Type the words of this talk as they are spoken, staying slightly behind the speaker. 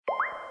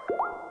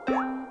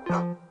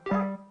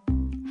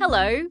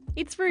Hello,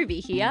 it's Ruby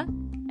here,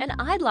 and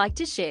I'd like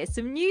to share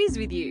some news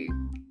with you.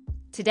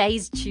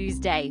 Today's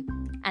Tuesday,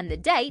 and the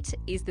date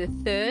is the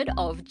 3rd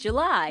of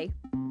July.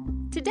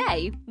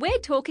 Today, we're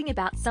talking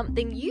about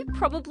something you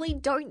probably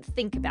don't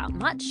think about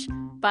much,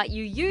 but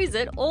you use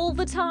it all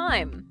the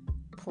time.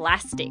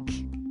 Plastic.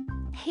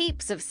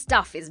 Heaps of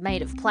stuff is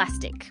made of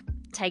plastic.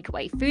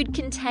 Takeaway food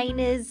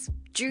containers,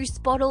 juice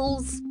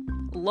bottles,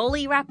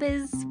 lolly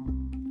wrappers.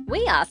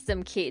 We asked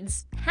some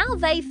kids how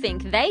they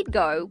think they'd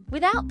go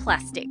without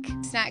plastic.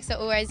 Snacks are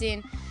always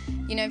in,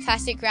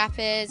 plastic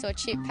wrappers or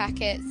chip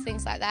packets,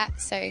 things like that.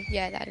 So,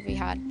 yeah, that'd be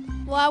hard.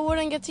 Well, I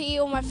wouldn't get to eat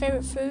all my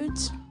favourite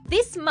foods.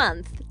 This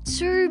month,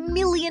 2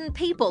 million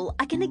people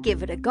are going to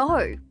give it a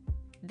go.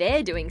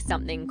 They're doing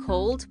something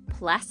called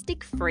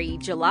Plastic Free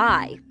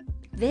July.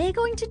 They're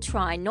going to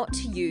try not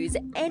to use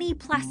any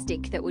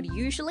plastic that would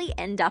usually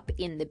end up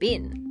in the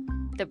bin.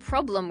 The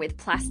problem with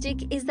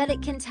plastic is that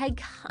it can take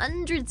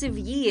hundreds of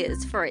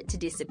years for it to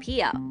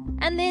disappear,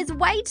 and there's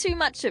way too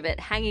much of it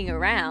hanging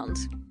around.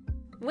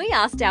 We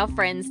asked our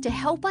friends to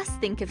help us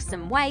think of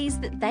some ways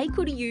that they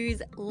could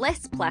use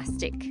less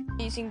plastic.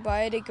 Using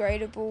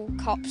biodegradable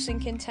cups and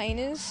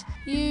containers.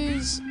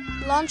 Use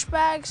lunch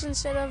bags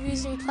instead of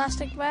using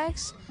plastic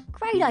bags.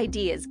 Great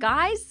ideas,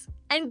 guys!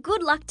 And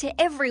good luck to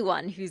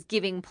everyone who's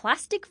giving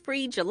Plastic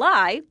Free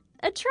July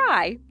a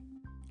try.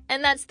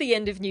 And that's the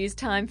end of news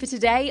time for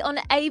today on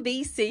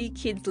ABC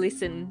Kids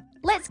Listen.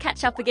 Let's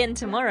catch up again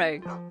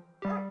tomorrow.